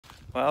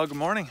Well, good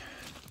morning.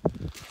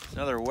 It's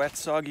another wet,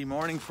 soggy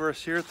morning for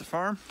us here at the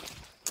farm,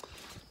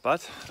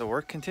 but the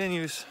work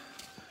continues.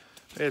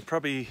 We had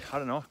probably, I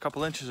don't know, a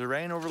couple inches of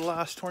rain over the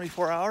last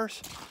 24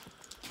 hours.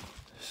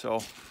 So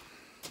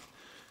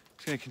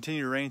it's gonna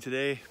continue to rain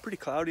today. Pretty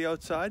cloudy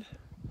outside,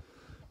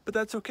 but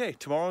that's okay.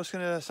 Tomorrow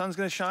the sun's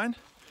gonna shine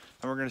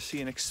and we're gonna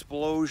see an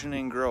explosion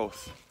in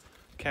growth.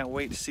 Can't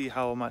wait to see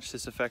how much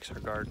this affects our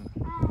garden.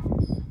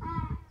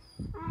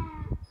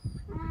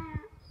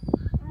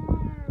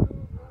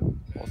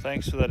 Well,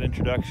 thanks for that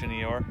introduction,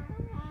 Eeyore.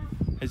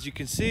 As you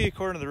can see,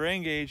 according to the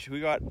rain gauge,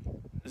 we got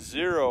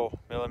 0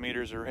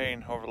 millimeters of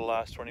rain over the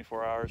last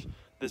 24 hours.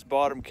 This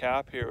bottom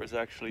cap here was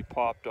actually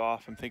popped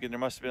off. I'm thinking there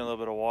must have been a little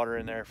bit of water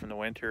in there from the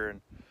winter, and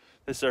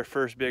this is our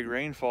first big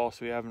rainfall,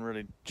 so we haven't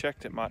really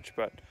checked it much,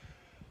 but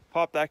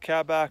pop that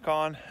cap back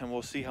on and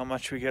we'll see how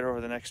much we get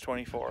over the next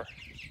 24.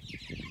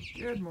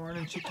 Good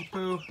morning, Chickie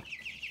Poo.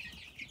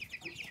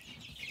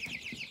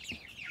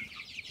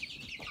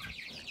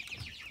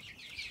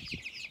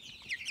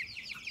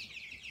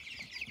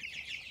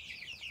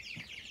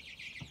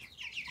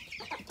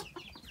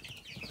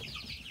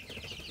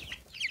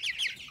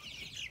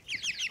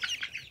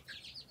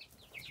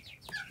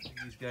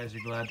 These guys are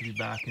glad to be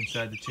back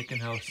inside the chicken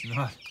house.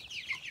 Not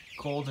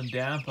cold and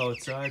damp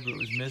outside, but it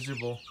was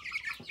miserable.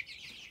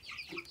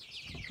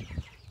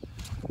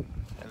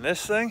 And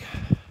this thing,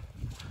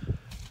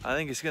 I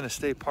think it's gonna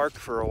stay parked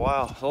for a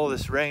while. All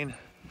this rain,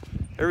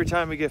 every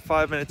time we get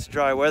 5 minutes of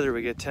dry weather,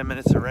 we get 10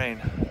 minutes of rain.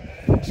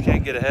 Just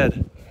can't get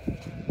ahead.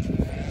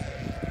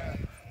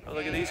 Oh,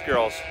 look at these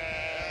girls.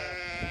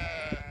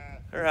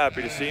 They're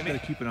happy to see me. Gotta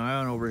keep an eye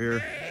on over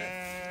here.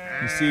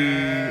 You see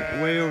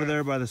way over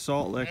there by the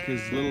salt lick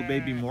is little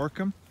baby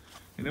Morecambe.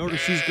 I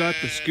noticed he's got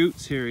the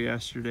scoots here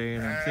yesterday,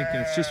 and I'm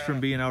thinking it's just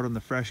from being out on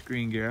the fresh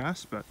green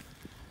grass, but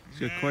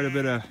he's got quite a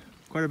bit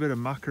of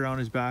muck around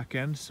his back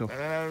end, so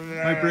I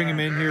might bring him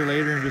in here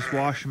later and just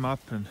wash him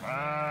up and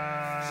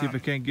see if I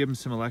can't give him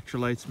some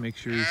electrolytes, make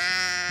sure he's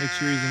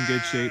in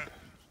good shape.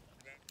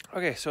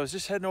 Okay, so I was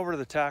just heading over to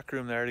the tack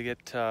room there to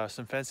get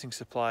some fencing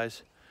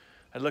supplies.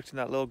 I looked in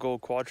that little gold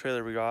quad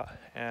trailer we got,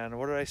 and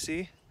what did I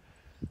see?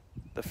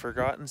 The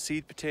forgotten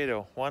seed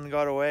potato. One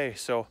got away,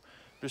 so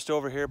just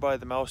over here by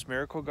the Mouse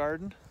Miracle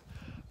Garden.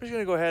 I'm just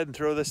gonna go ahead and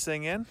throw this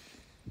thing in.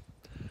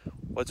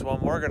 What's one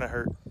more gonna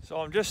hurt?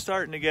 So I'm just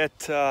starting to get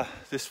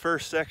this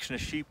first section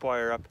of sheep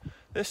wire up.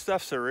 This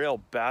stuff's a real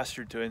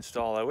bastard to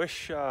install. I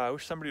wish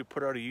somebody would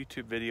put out a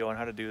YouTube video on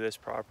how to do this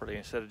properly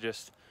instead of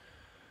just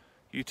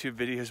YouTube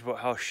videos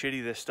about how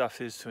shitty this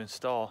stuff is to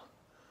install.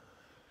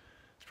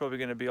 It's probably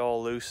going to be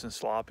all loose and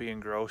sloppy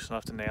and gross, and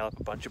I'll have to nail up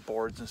a bunch of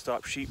boards and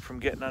stop sheep from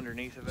getting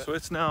underneath of it. So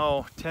it's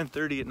now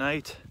 10:30 at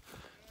night.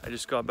 I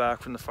just got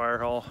back from the fire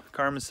hall.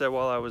 Carmen said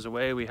while I was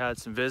away we had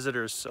some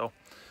visitors, so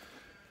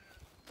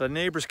the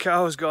neighbor's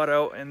cows got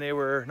out and they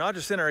were not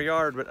just in our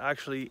yard but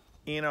actually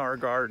in our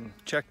garden.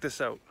 Check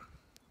this out.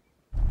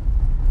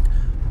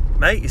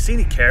 Mate, you see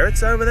any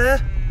carrots over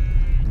there?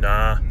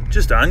 Nah,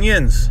 just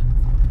onions.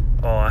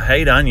 Oh, I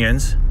hate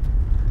onions.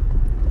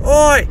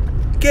 Oi!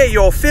 Get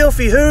your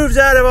filthy hooves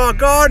out of our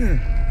garden!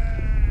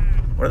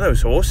 What are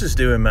those horses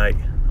doing, mate?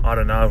 I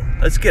don't know.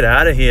 Let's get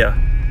out of here.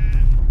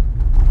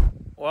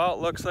 Well, it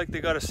looks like they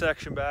got a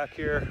section back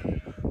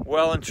here,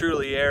 well and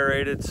truly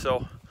aerated,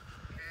 so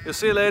you'll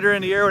see later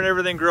in the year when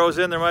everything grows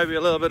in, there might be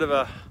a little bit of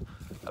a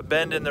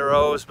bend in the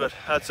rows, but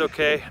that's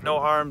okay. No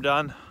harm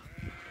done.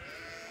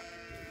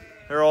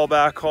 They're all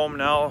back home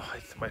now,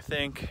 I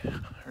think.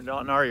 They're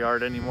not in our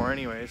yard anymore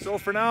anyway. So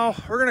for now,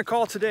 we're gonna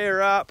call today a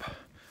wrap.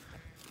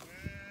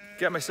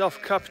 Get myself a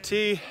cup of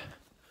tea,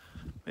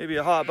 maybe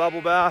a hot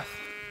bubble bath.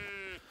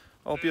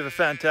 Hope you have a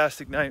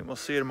fantastic night, and we'll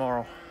see you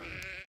tomorrow.